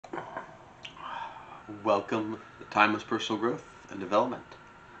Welcome to Timeless Personal Growth and Development.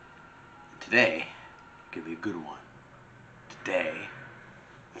 Today, give me a good one. Today,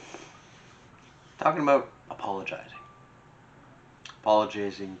 talking about apologizing.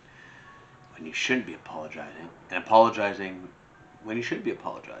 Apologizing when you shouldn't be apologizing, and apologizing when you should be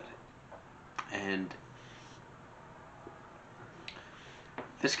apologizing. And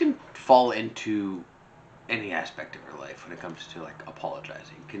this can fall into any aspect of your life when it comes to like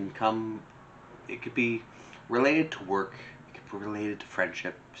apologizing. It could be related to work, it could be related to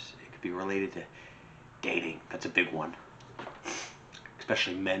friendships, it could be related to dating. That's a big one.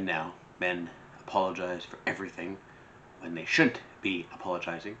 Especially men now. Men apologize for everything when they shouldn't be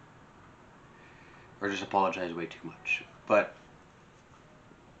apologizing. Or just apologize way too much. But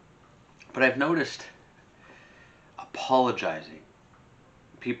I've noticed apologizing.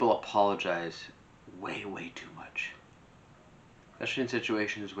 People apologize way too much. Especially in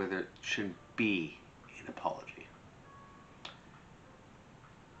situations where there shouldn't be an apology.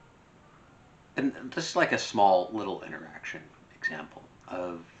 And this is like a small little interaction example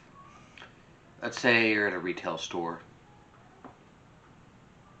of, let's say you're at a retail store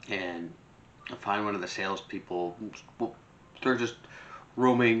and find one of the salespeople, they're just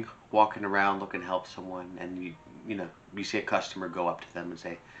roaming, walking around, looking to help someone, and you see a customer go up to them and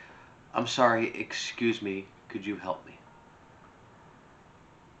say, "I'm sorry, excuse me, could you help me?"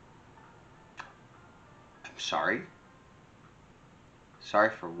 I'm sorry? Sorry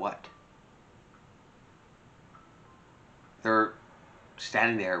for what? They're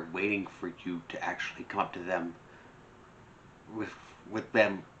standing there waiting for you to actually come up to them with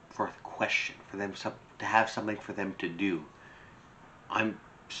them for a question, for them to have something for them to do. I'm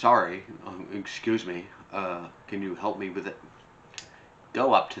sorry, excuse me, can you help me with it?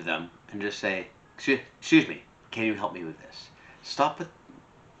 Go up to them and just say, excuse me, can you help me with this?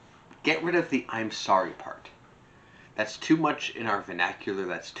 Get rid of the I'm sorry part. That's too much in our vernacular,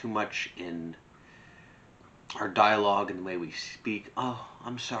 that's too much in our dialogue and the way we speak. Oh,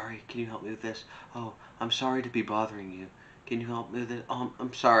 I'm sorry, can you help me with this? Oh, I'm sorry to be bothering you. Can you help me with it?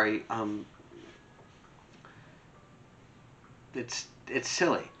 I'm sorry. It's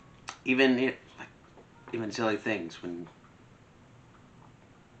silly. Even silly things when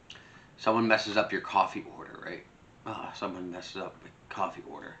someone messes up your coffee order, right? Someone messes up my coffee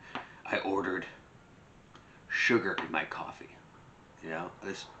order. I ordered sugar in my coffee.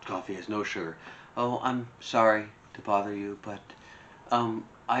 This coffee has no sugar. Oh, I'm sorry to bother you, but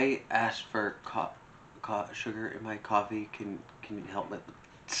I asked for sugar in my coffee. Can you help me?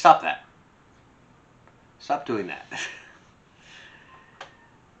 Stop that. Stop doing that.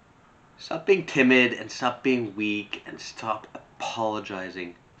 Stop being timid and stop being weak and stop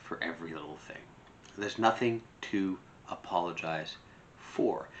apologizing for every little thing. There's nothing to apologize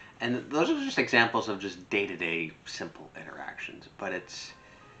for. And those are just examples of just day-to-day simple interactions. But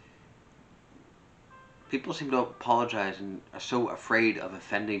people seem to apologize and are so afraid of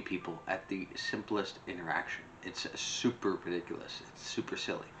offending people at the simplest interaction. It's super ridiculous. It's super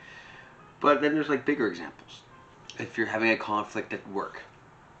silly. But then there's like bigger examples. If you're having a conflict at work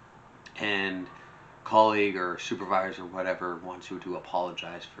and colleague or supervisor or whatever wants you to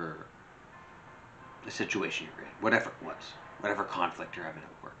apologize for the situation you're in, whatever it was, whatever conflict you're having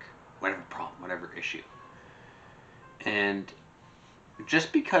at work, whatever problem, whatever issue. And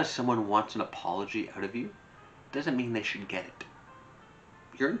just because someone wants an apology out of you doesn't mean they should get it.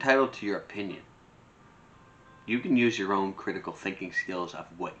 You're entitled to your opinion. You can use your own critical thinking skills of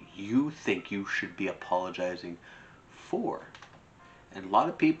what you think you should be apologizing for. And a lot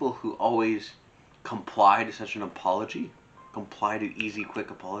of people who always comply to such an apology, comply to easy, quick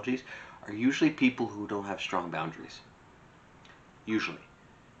apologies, are usually people who don't have strong boundaries. Usually.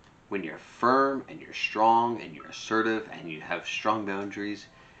 When you're firm and you're strong and you're assertive and you have strong boundaries,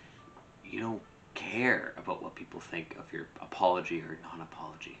 you don't care about what people think of your apology or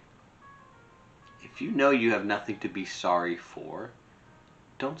non-apology. If you know you have nothing to be sorry for,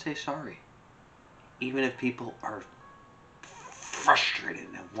 don't say sorry. Even if people are frustrated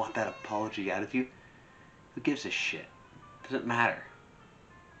and want that apology out of you, who gives a shit? Doesn't matter.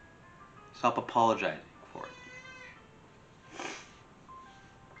 Stop apologizing for it.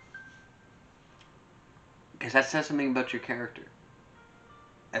 Because that says something about your character.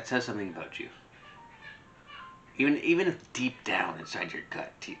 That says something about you. Even if deep down inside your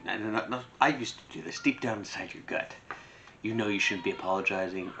gut, I used to do this, deep down inside your gut, you know you shouldn't be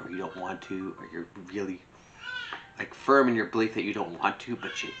apologizing, or you don't want to, or you're really like firm in your belief that you don't want to,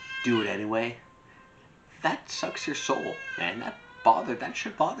 but you do it anyway. That sucks your soul, man. That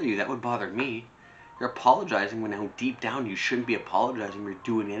should bother you. That would bother me. You're apologizing when deep down you shouldn't be apologizing. You're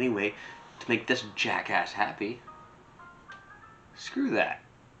doing it anyway. to make this jackass happy. Screw that.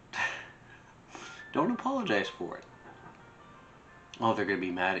 Don't apologize for it. Oh, they're going to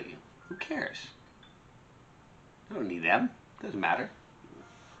be mad at you. Who cares? You don't need them. Doesn't matter.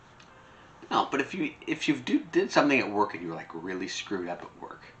 No, but if you did something at work and you were like really screwed up at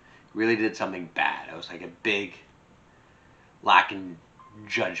work, really did something bad, it was like a big lack in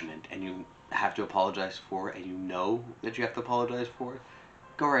judgment, and you have to apologize for it, and you know that you have to apologize for it,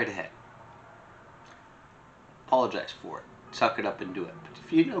 go right ahead. Apologize for it. Suck it up and do it. But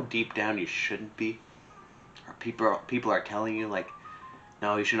if you know deep down you shouldn't be, or people are telling you like,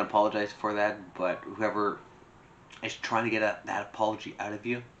 no, you shouldn't apologize for that, but whoever is trying to get that apology out of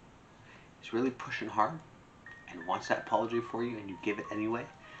you is really pushing hard and wants that apology for you, and you give it anyway,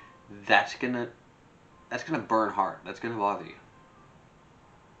 that's gonna burn hard. That's gonna bother you.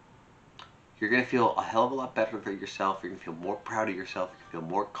 You're gonna feel a hell of a lot better for yourself. You're gonna feel more proud of yourself. You're gonna feel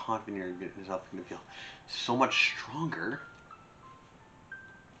more confident in yourself. You're gonna feel so much stronger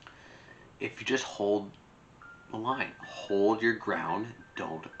if you just hold the line. Hold your ground.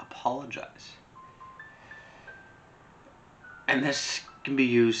 Don't apologize. And this can be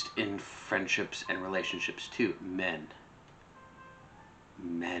used in friendships and relationships too. Men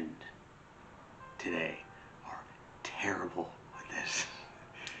today are terrible at this.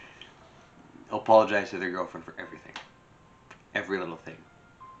 Apologize to their girlfriend for everything. Every little thing.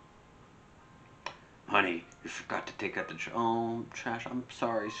 Honey, you forgot to take out the trash. I'm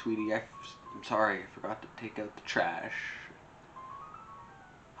sorry, sweetie. I'm sorry. I forgot to take out the trash.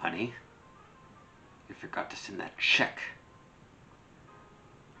 Honey, you forgot to send that check.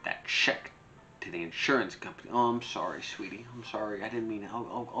 That check to the insurance company. Oh, I'm sorry, sweetie. I'm sorry. I didn't mean it.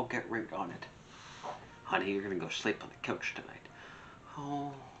 I'll get right on it. Honey, you're gonna go sleep on the couch tonight.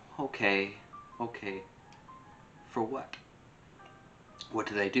 Oh, okay. Okay. For what? What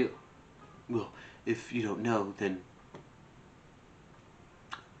did I do? Well, if you don't know, then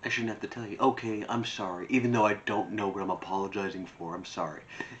I shouldn't have to tell you. Okay, I'm sorry. Even though I don't know what I'm apologizing for, I'm sorry.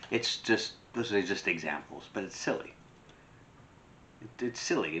 It's just, those are just examples, but it's silly. It's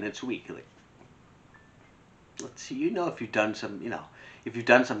silly and it's weak. Like, let's see, if you've done if you've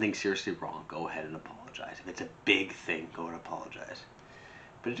done something seriously wrong, go ahead and apologize. If it's a big thing, go and apologize.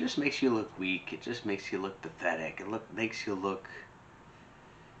 But it just makes you look weak. It just makes you look pathetic. It makes you look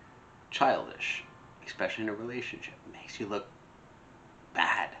childish, especially in a relationship. It makes you look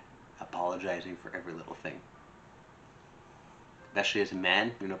bad, apologizing for every little thing. Especially as a man,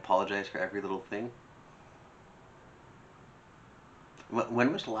 you're gonna apologize for every little thing.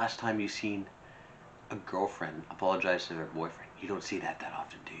 When was the last time you seen a girlfriend apologize to their boyfriend? You don't see that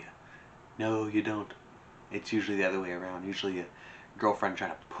often, do you? No, you don't. It's usually the other way around. Usually a girlfriend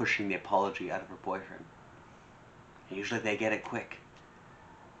trying to pushing the apology out of her boyfriend. And usually they get it quick.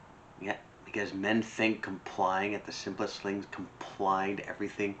 Yeah, because men think complying at the simplest things, complying to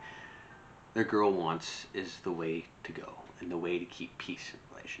everything their girl wants is the way to go and the way to keep peace in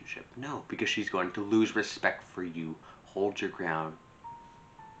a relationship. No, because she's going to lose respect for you. Hold your ground.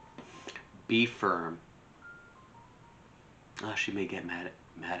 Be firm. Oh, she may get mad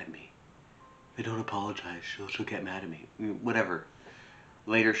at me. If I don't apologize, she'll get mad at me. Whatever.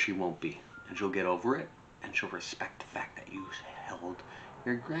 Later she won't be. And she'll get over it. And she'll respect the fact that you held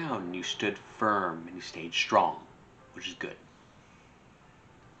your ground. And you stood firm. And you stayed strong. Which is good.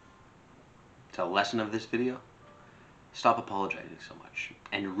 So the lesson of this video. Stop apologizing so much.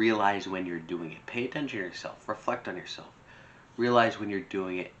 And realize when you're doing it. Pay attention to yourself. Reflect on yourself. Realize when you're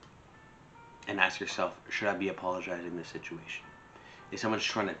doing it. And ask yourself, should I be apologizing in this situation? If someone's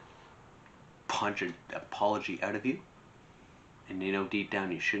trying to punch an apology out of you, and you know deep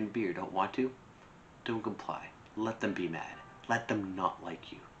down you shouldn't be or don't want to, don't comply. Let them be mad. Let them not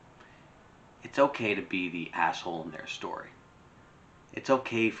like you. It's okay to be the asshole in their story. It's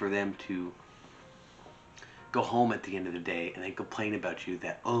okay for them to go home at the end of the day and then complain about you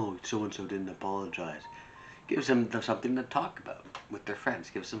that, oh, so-and-so didn't apologize. Gives them something to talk about with their friends.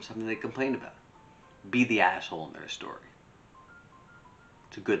 Gives them something to complain about. Be the asshole in their story.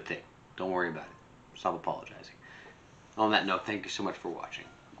 It's a good thing. Don't worry about it. Stop apologizing. On that note, thank you so much for watching.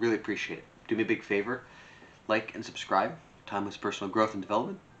 Really appreciate it. Do me a big favor. Like and subscribe. Timeless personal growth and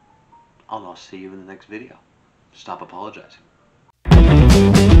development. I'll see you in the next video. Stop apologizing.